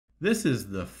This is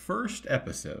the first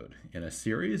episode in a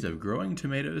series of growing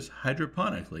tomatoes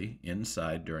hydroponically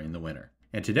inside during the winter.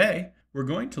 And today, we're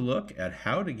going to look at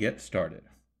how to get started.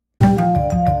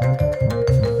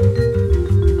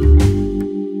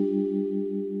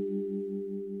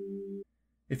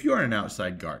 If you are an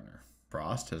outside gardener,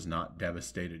 frost has not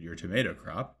devastated your tomato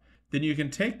crop, then you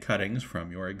can take cuttings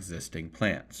from your existing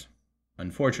plants.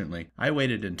 Unfortunately, I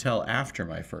waited until after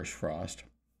my first frost,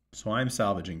 so I'm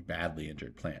salvaging badly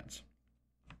injured plants.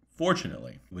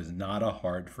 Fortunately, it was not a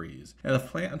hard freeze, and the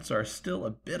plants are still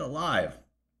a bit alive,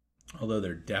 although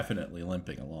they're definitely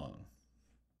limping along.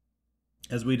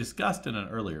 As we discussed in an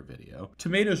earlier video,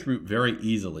 tomatoes root very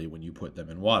easily when you put them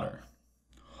in water.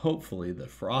 Hopefully the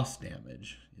frost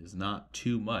damage is not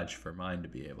too much for mine to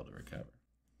be able to recover.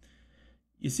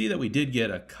 You see that we did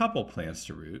get a couple plants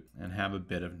to root and have a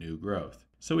bit of new growth,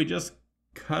 so we just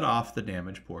cut off the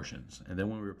damaged portions, and then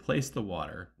we replace the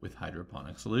water with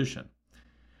hydroponic solution.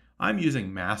 I'm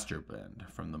using Master Blend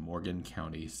from the Morgan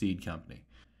County Seed Company.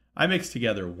 I mixed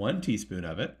together 1 teaspoon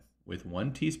of it with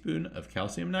 1 teaspoon of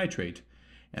calcium nitrate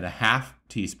and a half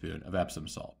teaspoon of Epsom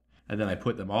salt, and then I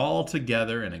put them all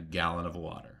together in a gallon of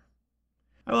water.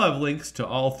 I will have links to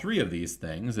all 3 of these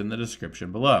things in the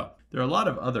description below. There are a lot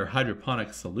of other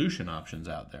hydroponic solution options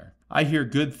out there. I hear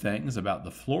good things about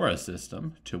the Flora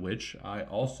system, to which I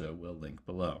also will link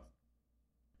below.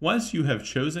 Once you have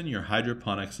chosen your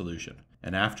hydroponic solution,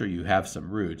 and after you have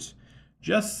some roots,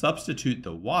 just substitute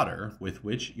the water with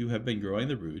which you have been growing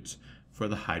the roots for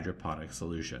the hydroponic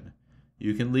solution.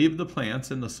 You can leave the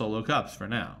plants in the solo cups for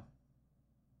now.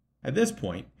 At this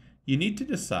point, you need to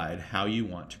decide how you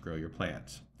want to grow your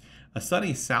plants. A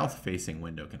sunny south-facing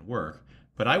window can work,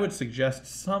 but I would suggest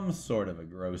some sort of a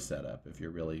grow setup if you're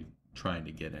really trying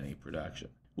to get any production.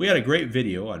 We had a great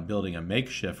video on building a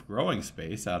makeshift growing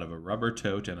space out of a rubber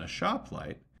tote and a shop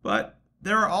light, but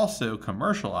there are also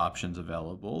commercial options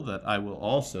available that I will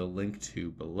also link to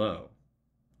below.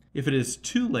 If it is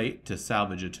too late to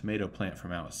salvage a tomato plant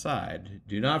from outside,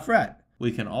 do not fret.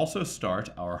 We can also start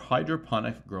our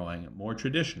hydroponic growing more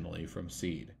traditionally from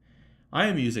seed. I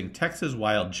am using Texas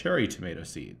wild cherry tomato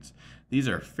seeds. These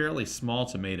are fairly small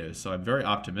tomatoes, so I'm very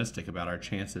optimistic about our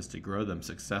chances to grow them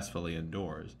successfully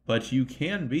indoors. But you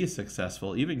can be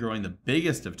successful even growing the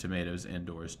biggest of tomatoes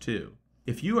indoors too.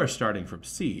 If you are starting from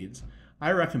seeds,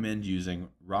 I recommend using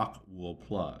rock wool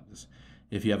plugs.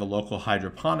 If you have a local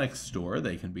hydroponics store,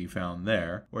 they can be found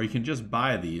there, or you can just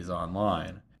buy these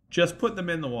online. Just put them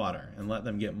in the water and let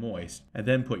them get moist, and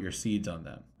then put your seeds on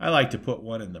them. I like to put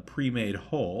one in the pre-made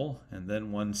hole, and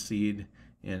then one seed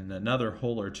in another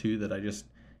hole or two that I just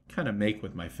kind of make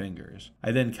with my fingers.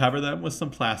 I then cover them with some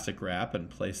plastic wrap and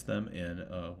place them in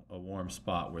a warm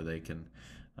spot where they can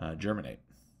germinate.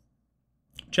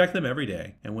 Check them every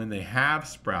day, and when they have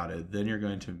sprouted, then you're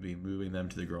going to be moving them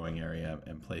to the growing area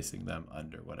and placing them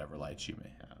under whatever lights you may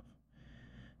have.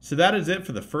 So that is it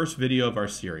for the first video of our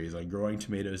series on growing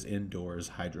tomatoes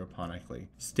indoors hydroponically.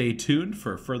 Stay tuned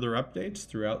for further updates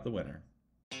throughout the winter.